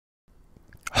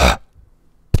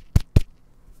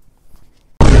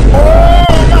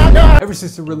Ever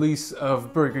since the release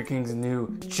of Burger King's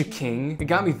new Chicken, it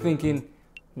got me thinking,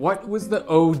 what was the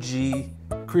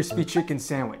OG crispy chicken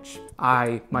sandwich?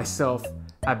 I, myself,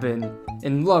 have been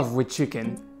in love with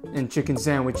chicken and chicken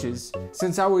sandwiches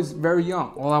since I was very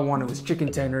young. All I wanted was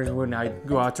chicken tenders when I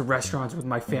go out to restaurants with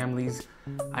my families.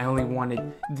 I only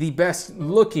wanted the best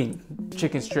looking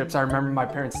chicken strips. I remember my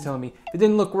parents telling me if it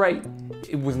didn't look right,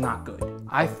 it was not good.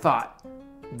 I thought,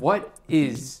 what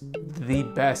is the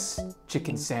best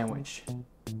chicken sandwich?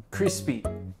 Crispy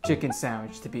chicken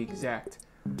sandwich, to be exact.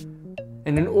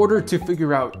 And in order to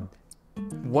figure out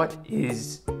what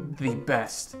is the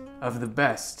best of the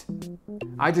best,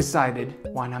 I decided,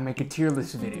 why not make a tier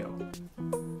list video?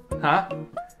 Huh?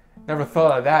 Never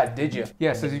thought of that, did you?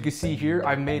 Yes, as you can see here,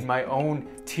 I made my own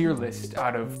tier list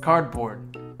out of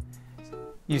cardboard.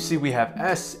 You see we have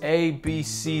S, A, B,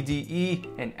 C, D, E,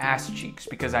 and ass cheeks,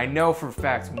 because I know for a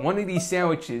fact one of these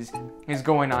sandwiches is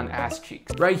going on ass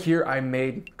cheeks. Right here I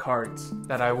made cards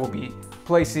that I will be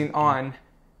placing on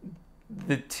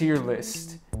the tier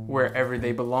list wherever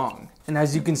they belong. And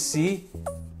as you can see,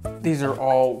 these are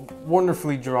all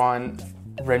wonderfully drawn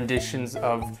renditions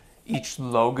of each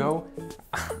logo.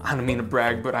 I don't mean to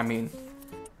brag, but I mean,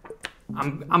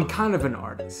 I'm kind of an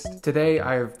artist. Today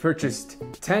I have purchased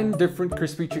 10 different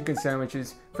crispy chicken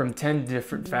sandwiches from 10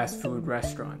 different fast food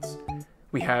restaurants.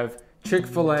 We have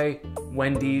Chick-fil-A,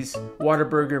 Wendy's,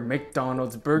 Whataburger,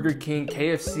 McDonald's, Burger King,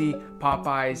 KFC,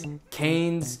 Popeyes,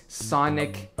 Cane's,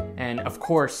 Sonic, and of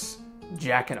course,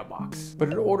 Jack in a Box.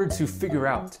 But in order to figure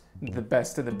out the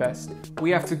best of the best,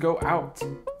 we have to go out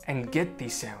and get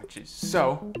these sandwiches.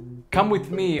 So, come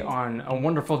with me on a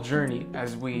wonderful journey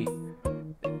as we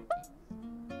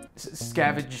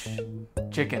scavenge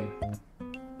chicken.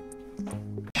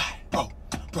 Bro,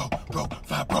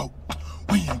 five bro,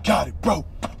 we ain't got it, bro.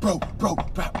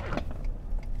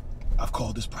 I've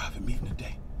called this private meeting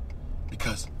today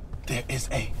because there is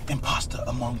a imposter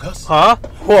among us. Huh?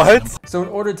 What? So in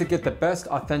order to get the best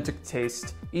authentic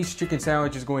taste, each chicken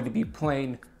sandwich is going to be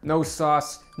plain, no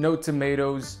sauce, no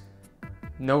tomatoes,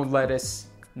 no lettuce,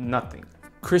 nothing.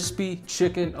 Crispy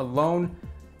chicken alone.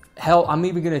 Hell, I'm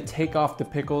even gonna take off the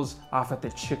pickles off at the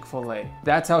Chick-fil-A.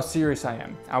 That's how serious I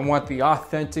am. I want the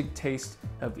authentic taste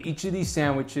of each of these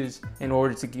sandwiches in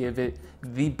order to give it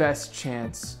the best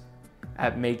chance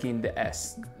at making the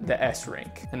S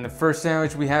rank. And the first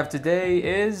sandwich we have today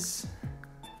is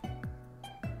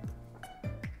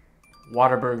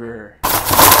Whataburger.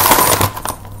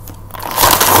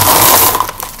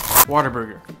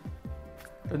 Whataburger.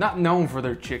 They're not known for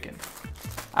their chicken.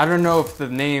 I don't know if the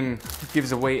name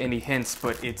gives away any hints,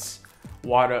 but it's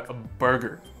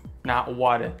Whataburger, not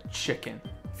Whata chicken.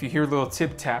 If you hear little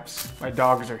tip taps, my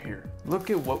dogs are here. Look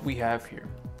at what we have here.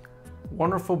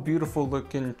 Wonderful, beautiful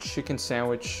looking chicken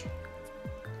sandwich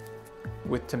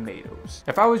with tomatoes.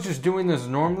 If I was just doing this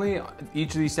normally,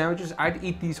 each of these sandwiches, I'd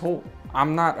eat these whole.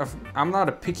 I'm not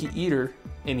a picky eater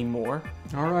anymore.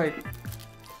 All right,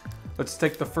 let's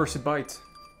take the first bite.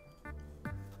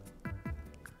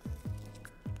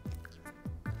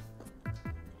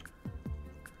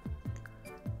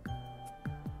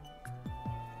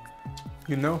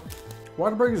 You know,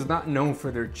 Whataburger is not known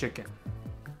for their chicken.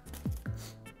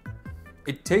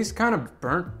 It tastes kind of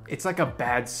burnt. It's like a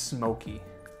bad smoky.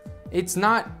 It's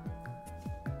not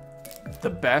the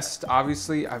best,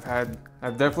 obviously. I've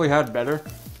definitely had better.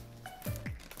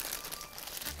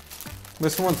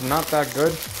 This one's not that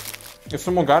good. If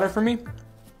someone got it for me,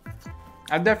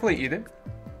 I'd definitely eat it.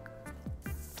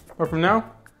 But for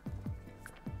now,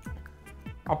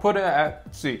 I'll put it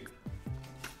at C.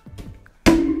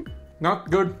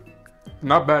 Not good,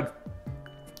 not bad.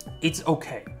 It's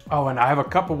okay. Oh, and I have a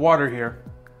cup of water here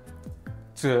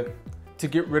to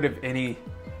get rid of any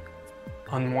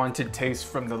unwanted taste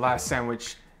from the last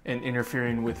sandwich and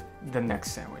interfering with the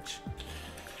next sandwich.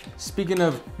 Speaking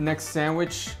of next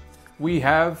sandwich, we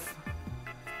have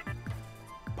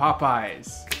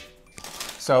Popeyes.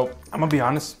 So, I'm gonna be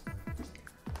honest,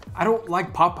 I don't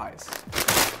like Popeyes.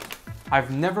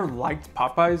 I've never liked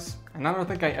Popeyes, and I don't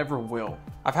think I ever will.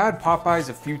 I've had Popeyes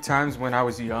a few times when I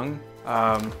was young.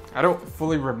 I don't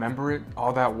fully remember it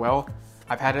all that well.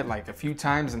 I've had it like a few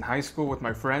times in high school with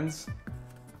my friends,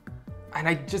 and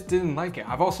I just didn't like it.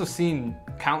 I've also seen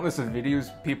countless of videos,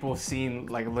 people seeing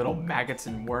like little maggots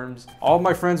and worms. All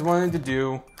my friends wanted to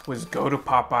do was go to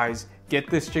Popeyes, get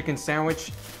this chicken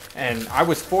sandwich, and I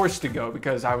was forced to go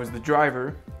because I was the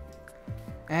driver,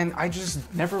 and I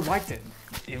just never liked it.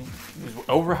 It was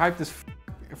overhyped as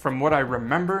from what I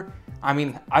remember. I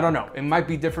mean, I don't know, it might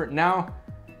be different now.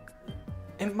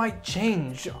 It might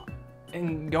change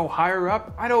and go higher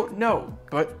up, I don't know,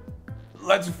 but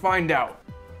let's find out.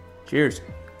 Cheers.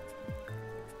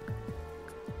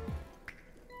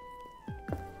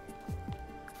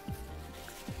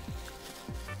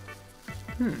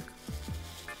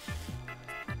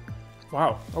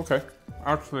 Wow, okay.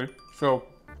 Actually, so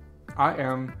I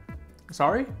am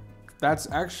sorry? That's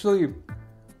actually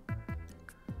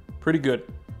pretty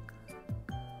good.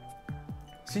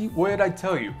 See, what did I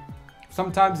tell you?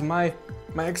 Sometimes my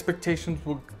expectations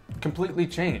will completely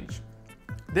change.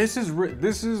 This is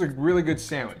a really good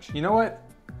sandwich. You know what?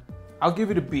 I'll give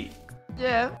it a B.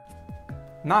 Yeah.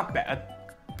 Not bad.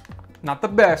 Not the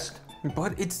best,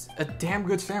 but it's a damn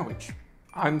good sandwich.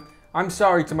 I'm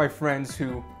sorry to my friends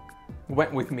who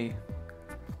went with me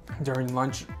during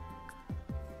lunch.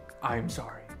 I am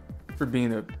sorry for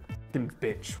being a fucking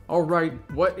bitch. All right,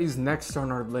 what is next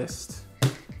on our list?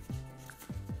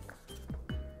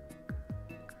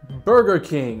 Burger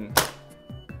King.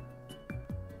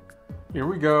 Here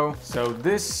we go. So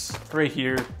this right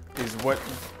here is what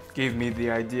gave me the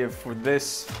idea for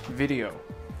this video.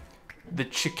 The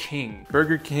Chiking.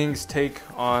 Burger King's take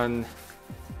on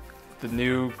the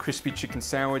new crispy chicken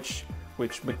sandwich,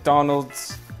 which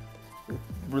McDonald's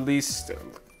released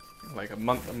like a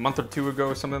month or two ago,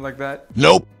 or something like that.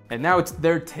 Nope. And now it's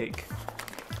their take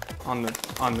on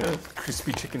the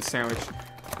crispy chicken sandwich.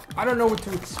 I don't know what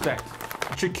to expect.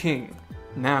 Chiking,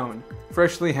 noun,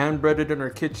 freshly hand-breaded in our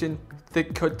kitchen,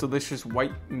 thick-cut, delicious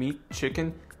white meat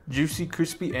chicken, juicy,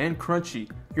 crispy, and crunchy.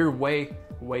 You're way,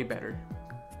 way better.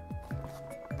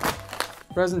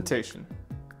 Presentation.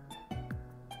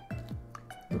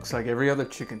 Looks like every other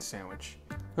chicken sandwich.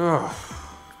 Ugh.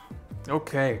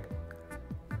 Okay.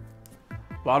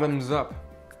 Bottoms up.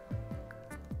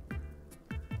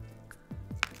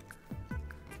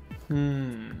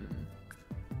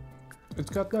 It's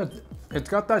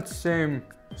got that same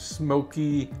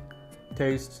smoky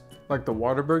taste like the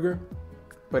Whataburger,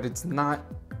 but it's not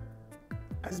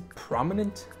as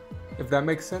prominent, if that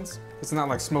makes sense. It's not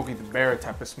like Smokey the Bear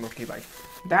type of smoky, like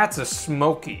that's a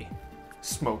smoky.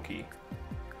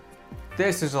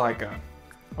 This is like a,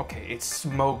 okay, it's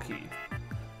smoky.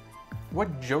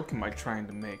 What joke am I trying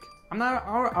to make? I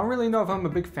don't really know if I'm a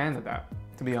big fan of that,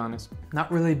 to be honest.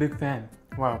 Not really a big fan.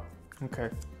 Wow, okay.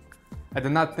 I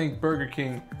did not think Burger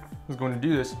King was going to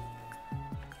do this.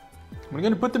 I'm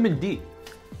gonna put them in D.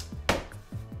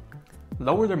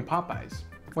 Lower than Popeyes.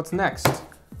 What's next?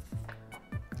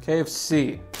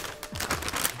 KFC.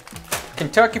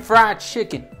 Kentucky Fried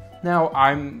Chicken. Now,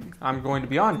 I'm going to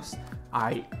be honest.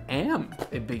 I am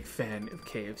a big fan of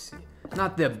KFC.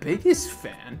 Not the biggest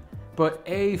fan, but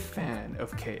a fan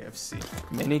of KFC.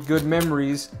 Many good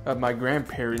memories of my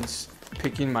grandparents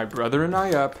picking my brother and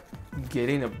I up,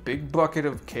 getting a big bucket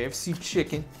of KFC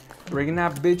chicken, bringing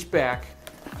that bitch back,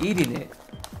 eating it,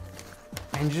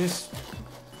 and just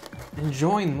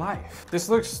enjoying life. This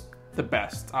looks the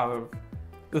best out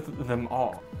of them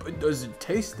all. But does it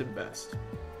taste the best?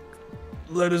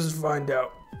 Let us find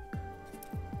out.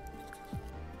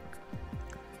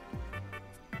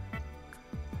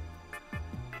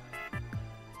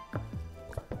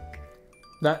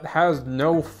 That has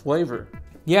no flavor.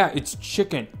 Yeah, it's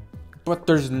chicken, but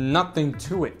there's nothing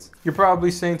to it. You're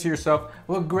probably saying to yourself,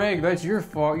 well, Greg, that's your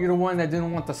fault. You're the one that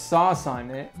didn't want the sauce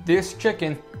on it. This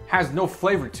chicken has no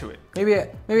flavor to it. Maybe I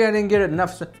didn't get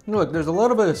enough. Look, there's a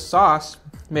little bit of sauce,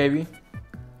 maybe.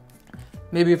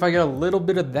 Maybe if I get a little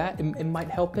bit of that, it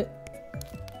might help it.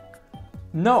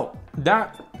 No,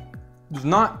 that does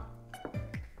not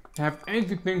have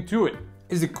anything to it.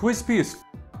 Is it crispy as f?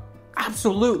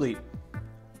 Absolutely.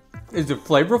 Is it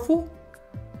flavorful?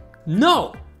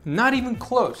 No, not even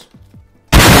close.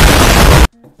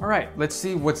 All right, let's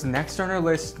see what's next on our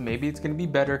list. Maybe it's gonna be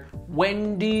better.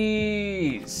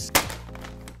 Wendy's.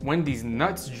 Wendy's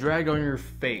nuts drag on your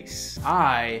face.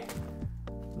 I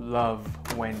love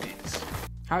Wendy's.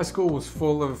 High school was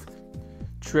full of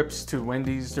trips to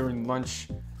Wendy's during lunch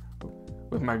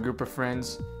with my group of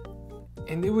friends.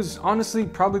 And it was honestly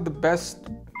probably the best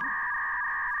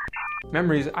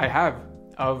memories I have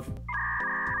of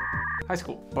high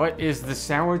school. But is the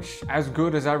sandwich as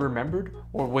good as I remembered?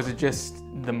 Or was it just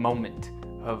the moment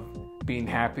of being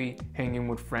happy, hanging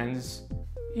with friends,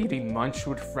 eating lunch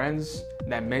with friends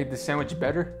that made the sandwich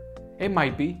better? It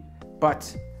might be,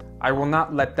 but I will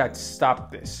not let that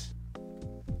stop this.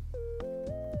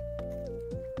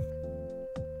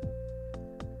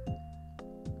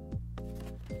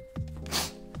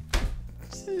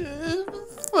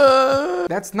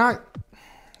 That's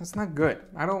not good.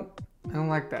 I don't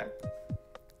like that.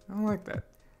 I don't like that.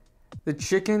 The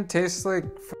chicken tastes like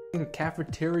fucking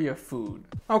cafeteria food.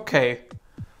 Okay,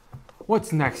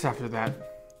 what's next after that?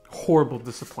 Horrible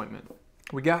disappointment.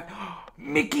 We got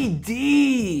Mickey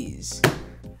D's.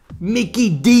 Mickey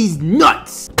D's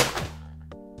nuts.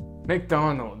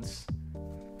 McDonald's.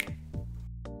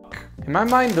 In my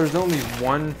mind, there's only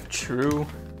one true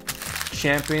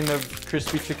champion of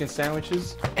crispy chicken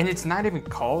sandwiches, and it's not even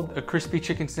called a crispy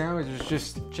chicken sandwich, it's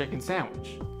just chicken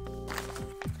sandwich.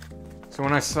 So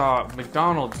when I saw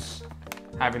McDonald's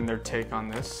having their take on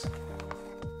this,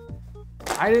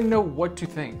 I didn't know what to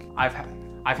think. I've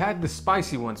had the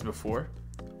spicy ones before,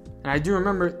 and I do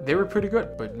remember they were pretty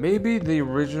good, but maybe the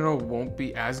original won't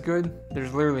be as good.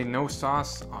 There's literally no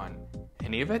sauce on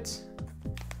any of it.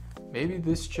 Maybe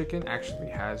this chicken actually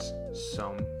has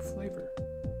some flavor.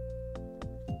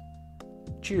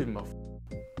 Cheers, muff.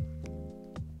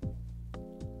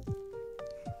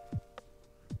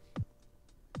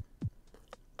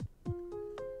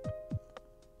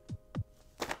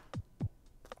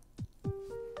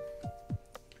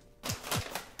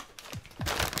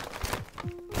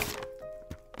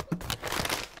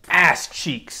 Ass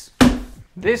cheeks.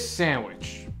 This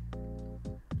sandwich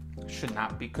should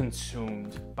not be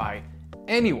consumed by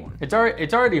anyone. It's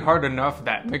already hard enough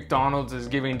that McDonald's is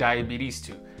giving diabetes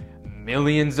to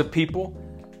millions of people,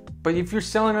 but if you're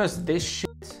selling us this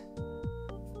shit,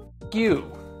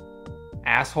 you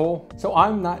asshole. So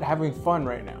I'm not having fun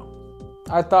right now.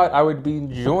 I thought I would be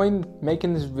enjoying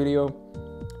making this video.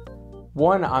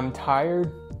 1, I'm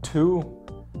tired.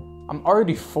 2, I'm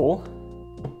already full.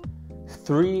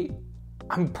 3,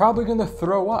 I'm probably gonna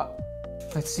throw up.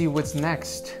 Let's see what's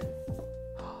next.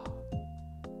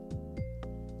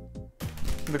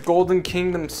 The Golden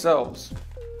King themselves.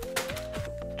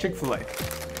 Chick-fil-A.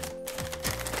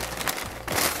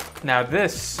 Now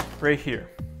this right here.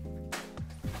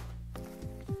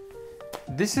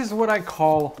 This is what I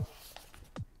call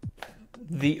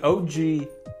the OG,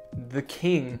 the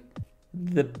king,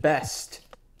 the best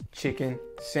chicken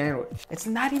sandwich. It's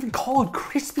not even called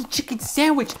crispy chicken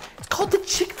sandwich. It's called the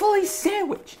Chick-fil-A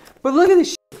sandwich. But look at this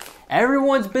shit.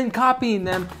 Everyone's been copying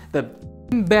them. The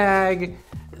bag,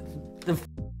 the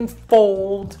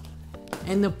fold,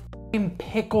 and the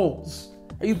pickles.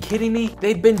 Are you kidding me?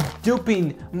 They've been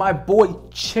duping my boy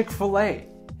Chick-fil-A,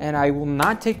 and I will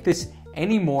not take this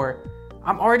anymore.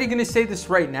 I'm already gonna say this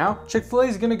right now. Chick-fil-A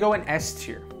is gonna go in S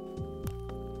tier.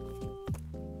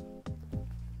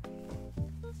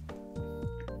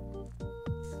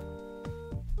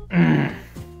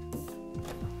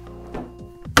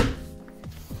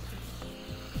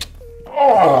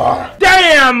 Oh,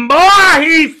 damn, boy,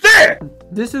 he's sick!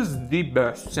 This is the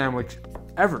best sandwich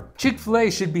ever. Chick-fil-A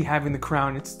should be having the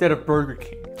crown instead of Burger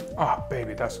King. Oh,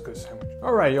 baby, that's a good sandwich.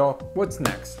 All right, y'all, what's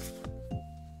next?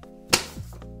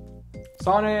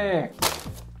 Sonic.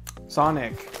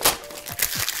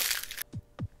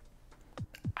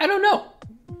 I don't know.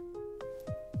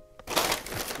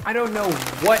 I don't know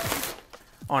what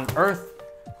on earth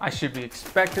I should be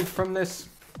expected from this.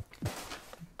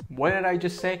 What did I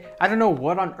just say? I don't know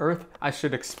what on earth I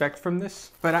should expect from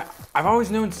this, but I've always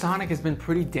known Sonic has been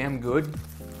pretty damn good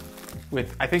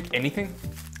with, I think, anything.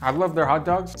 I love their hot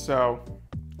dogs, so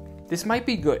this might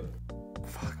be good.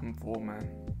 Fuck, I'm full, man.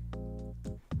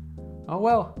 Oh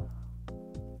well.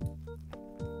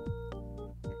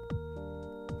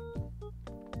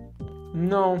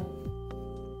 No.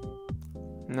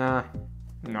 Nah.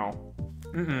 No.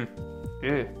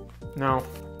 Ew. No.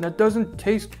 That doesn't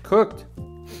taste cooked.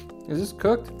 Is this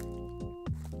cooked?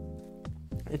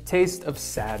 A taste of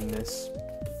sadness.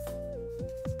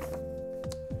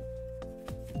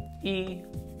 E.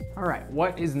 All right,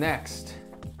 what is next?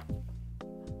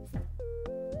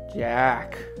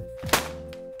 Jack.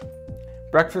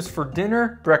 Breakfast for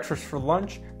dinner, breakfast for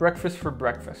lunch, breakfast for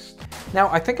breakfast. Now,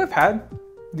 I think I've had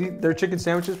their chicken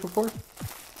sandwiches before,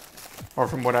 or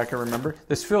from what I can remember.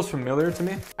 This feels familiar to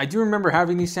me. I do remember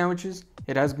having these sandwiches.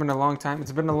 It has been a long time.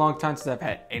 It's been a long time since I've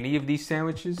had any of these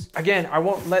sandwiches. Again, I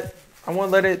won't let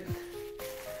it,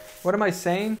 what am I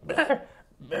saying?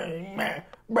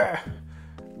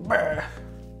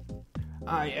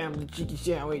 I am the chicken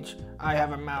sandwich. I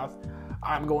have a mouth.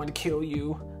 I'm going to kill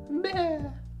you.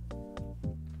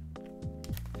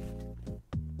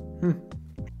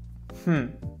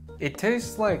 It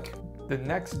tastes like the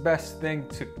next best thing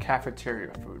to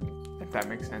cafeteria food, if that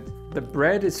makes sense. The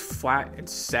bread is flat and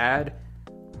sad.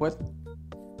 What?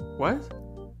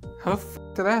 How the f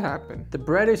did that happen? The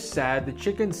bread is sad, the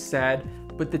chicken's sad,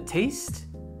 but the taste,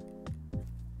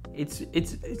 it's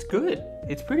good.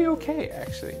 It's pretty okay,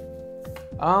 actually.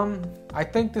 I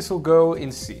think this will go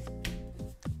in C.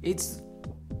 It's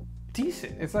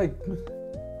decent. It's like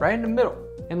right in the middle.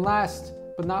 And last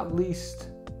but not least,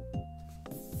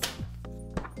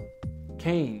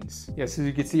 Cane's. Yes, as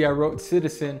you can see, I wrote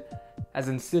Citizen as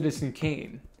in Citizen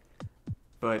Kane,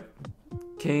 but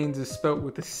Cane's is spelt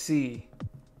with a C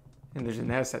and there's an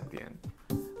S at the end.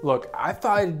 Look, I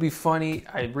thought it'd be funny.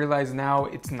 I realize now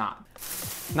it's not.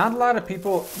 Not a lot of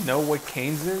people know what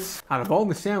Cane's is. Out of all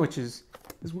the sandwiches,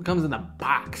 this one comes in a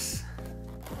box.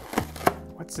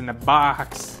 What's in the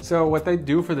box? So what they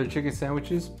do for their chicken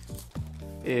sandwiches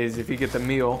is, if you get the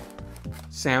meal,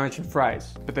 sandwich and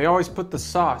fries, but they always put the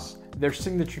sauce, their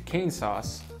signature Cane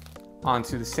sauce,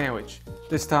 onto the sandwich.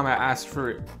 This time I asked for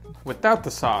it without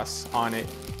the sauce on it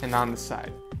and on the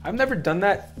side. I've never done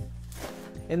that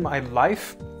in my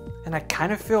life, and I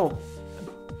kind of feel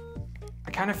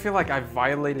like I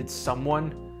violated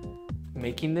someone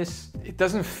making this. It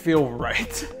doesn't feel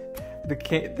right.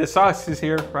 The sauce is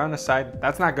here right on the side.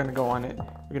 That's not gonna go on it.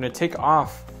 We're gonna take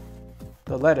off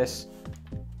the lettuce.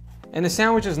 And the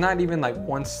sandwich is not even like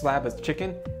one slab of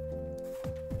chicken.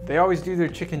 They always do their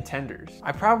chicken tenders.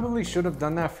 I probably should have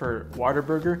done that for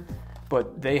Whataburger,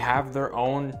 but they have their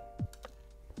own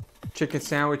chicken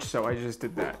sandwich, so I just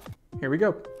did that. Here we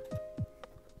go.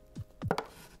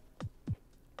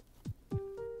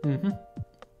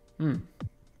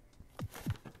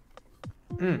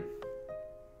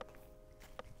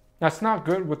 That's not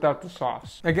good without the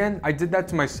sauce. Again, I did that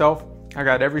to myself. I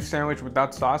got every sandwich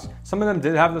without sauce. Some of them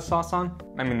did have the sauce on.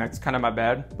 I mean, that's kind of my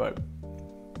bad, but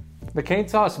the Cane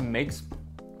sauce makes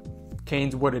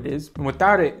Cane's what it is. And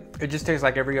without it, it just tastes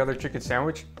like every other chicken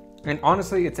sandwich. And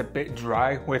honestly, it's a bit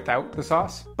dry without the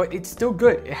sauce, but it's still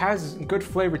good. It has good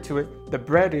flavor to it. The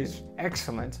bread is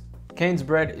excellent. Cane's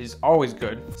bread is always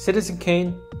good. Citizen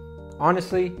Cane,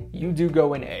 honestly, you do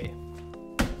go in A.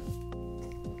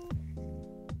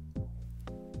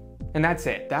 And that's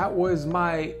it. That was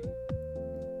my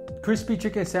crispy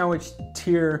chicken sandwich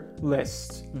tier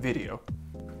list video.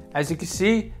 As you can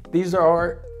see, these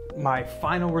are my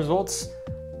final results.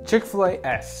 Chick-fil-A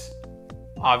S.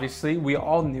 Obviously, we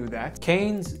all knew that.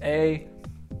 Cane's A.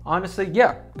 Honestly,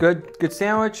 yeah, good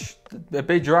sandwich. A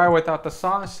bit dry without the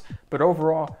sauce, but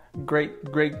overall,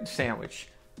 great sandwich.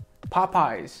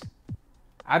 Popeyes,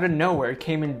 out of nowhere,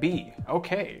 came in B.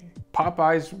 Okay,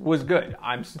 Popeyes was good.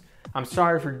 I'm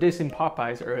sorry for dissing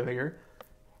Popeyes earlier.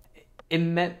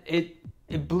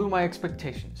 It blew my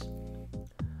expectations.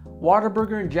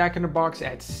 Whataburger and Jack in the Box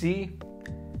at C.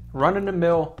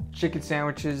 Run-of-the-mill chicken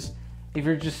sandwiches. If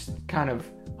you're just kind of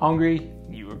hungry,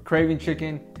 you were craving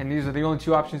chicken, and these are the only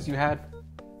two options you had,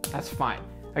 that's fine.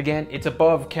 Again, it's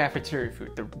above cafeteria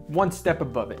food. They're one step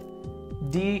above it.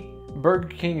 D, Burger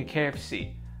King and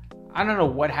KFC. I don't know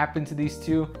what happened to these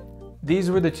two. These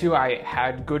were the two I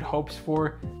had good hopes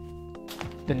for.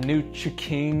 The new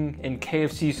Chiking and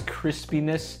KFC's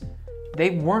crispiness.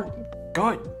 They weren't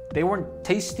good. They weren't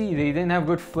tasty. They didn't have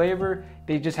good flavor.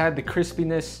 They just had the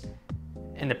crispiness,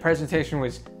 and the presentation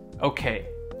was okay.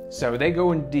 So they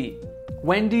go in D.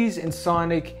 Wendy's and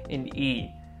Sonic in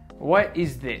E. What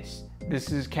is this?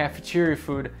 This is cafeteria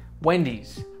food.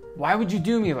 Wendy's. Why would you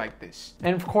do me like this?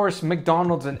 And of course,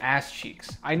 McDonald's and ass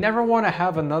cheeks. I never want to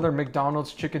have another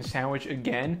McDonald's chicken sandwich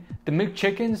again. The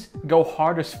McChickens go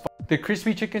hard as fuck. The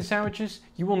crispy chicken sandwiches,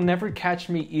 you will never catch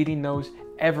me eating those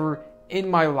ever in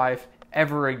my life,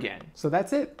 ever again. So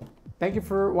that's it. Thank you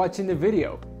for watching the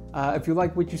video. If you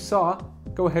like what you saw,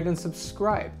 go ahead and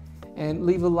subscribe. And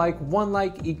leave a like. 1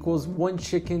 like equals 1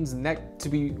 chicken's neck to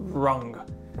be wrung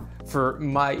for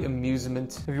my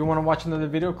amusement. If you want to watch another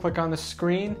video, click on the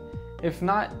screen. If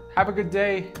not, have a good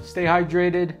day. Stay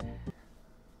hydrated.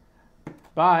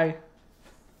 Bye.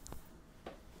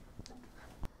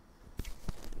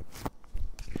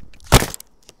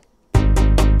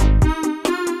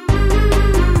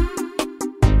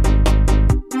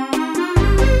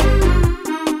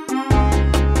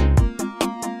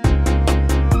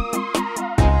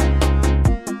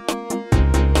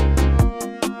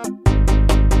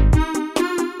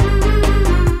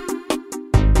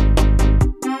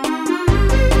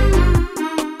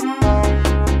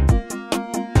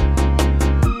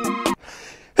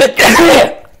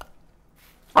 Yeah.